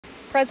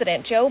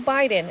President Joe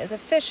Biden is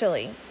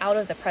officially out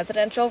of the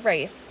presidential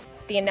race.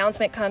 The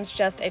announcement comes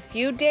just a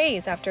few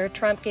days after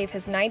Trump gave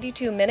his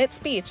 92-minute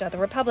speech at the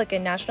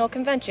Republican National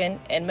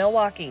Convention in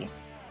Milwaukee.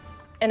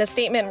 In a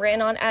statement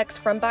written on X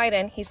from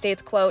Biden, he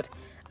states, quote,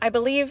 "I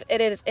believe it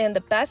is in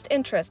the best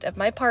interest of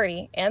my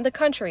party and the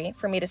country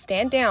for me to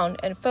stand down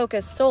and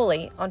focus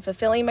solely on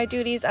fulfilling my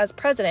duties as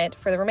president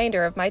for the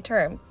remainder of my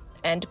term,"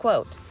 end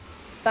quote.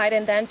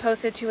 Biden then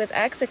posted to his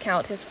X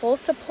account his full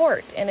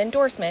support and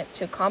endorsement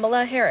to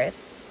Kamala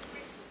Harris.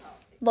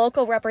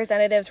 Local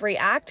representatives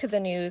react to the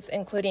news,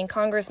 including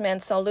Congressman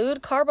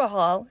Salud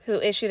Carbajal,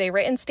 who issued a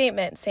written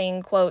statement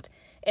saying, quote,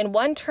 "In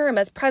one term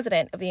as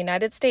president of the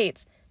United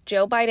States,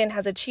 Joe Biden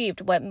has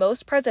achieved what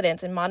most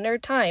presidents in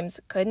modern times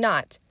could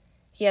not.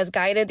 He has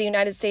guided the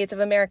United States of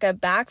America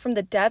back from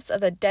the depths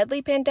of the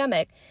deadly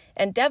pandemic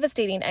and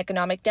devastating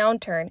economic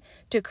downturn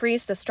to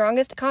create the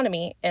strongest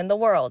economy in the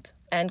world,"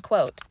 end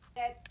quote.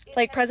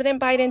 Like President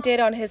Biden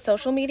did on his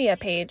social media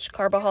page,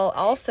 Carbajal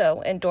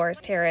also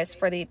endorsed Harris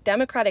for the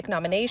Democratic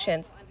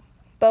nominations.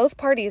 Both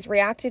parties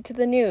reacted to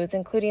the news,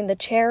 including the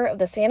chair of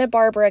the Santa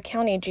Barbara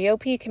County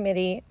GOP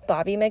committee,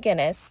 Bobby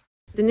McGinnis.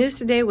 The news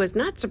today was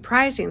not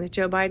surprising that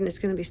Joe Biden is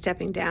going to be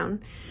stepping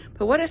down,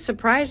 but what is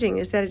surprising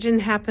is that it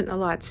didn't happen a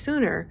lot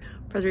sooner.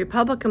 For the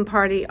Republican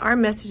Party, our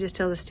message is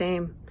still the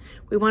same.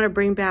 We want to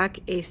bring back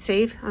a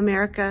safe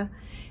America,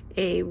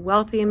 a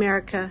wealthy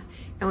America,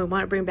 and we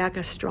want to bring back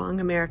a strong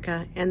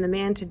America. And the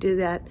man to do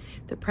that,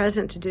 the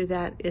president to do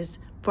that, is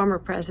former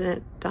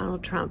President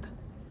Donald Trump.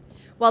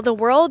 While the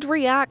world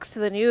reacts to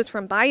the news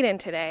from Biden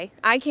today,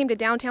 I came to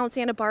downtown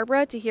Santa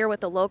Barbara to hear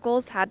what the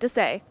locals had to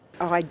say.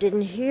 Oh, I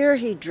didn't hear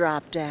he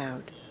dropped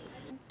out.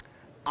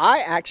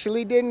 I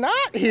actually did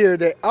not hear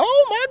that.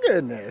 Oh, my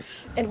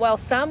goodness. And while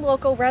some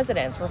local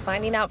residents were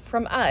finding out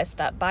from us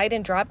that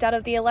Biden dropped out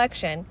of the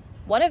election,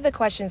 one of the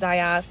questions I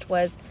asked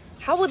was,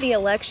 how will the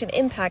election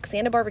impact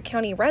Santa Barbara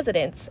County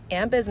residents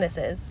and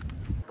businesses?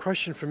 The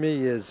question for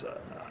me is,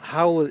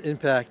 how will it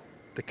impact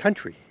the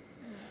country?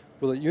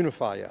 Will it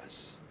unify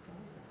us?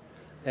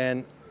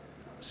 And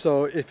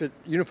so if it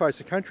unifies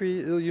the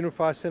country, it'll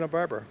unify Santa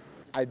Barbara.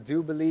 I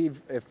do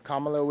believe if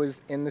Kamala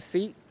was in the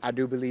seat, I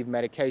do believe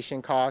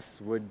medication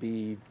costs would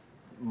be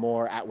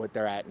more at what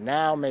they're at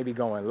now, maybe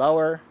going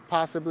lower,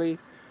 possibly.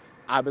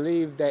 I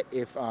believe that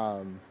if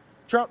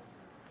Trump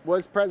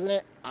was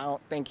president, I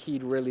don't think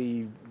he'd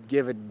really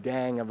give a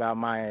dang about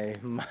my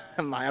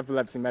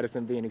epilepsy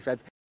medicine being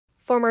expensive.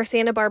 Former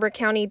Santa Barbara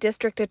County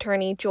District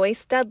Attorney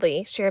Joyce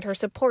Dudley shared her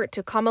support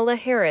to Kamala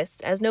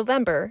Harris as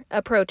November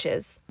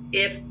approaches.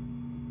 If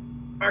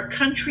our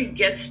country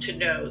gets to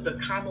know the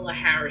Kamala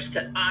Harris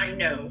that I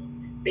know,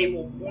 they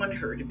will want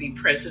her to be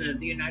president of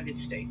the United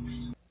States.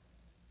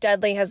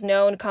 Dudley has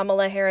known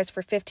Kamala Harris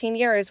for 15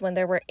 years when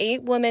there were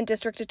 8 women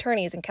district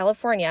attorneys in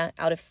California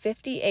out of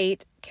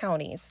 58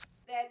 counties.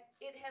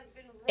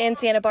 In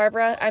Santa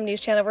Barbara, I'm News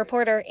Channel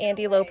reporter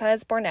Andy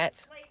Lopez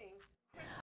Barnett.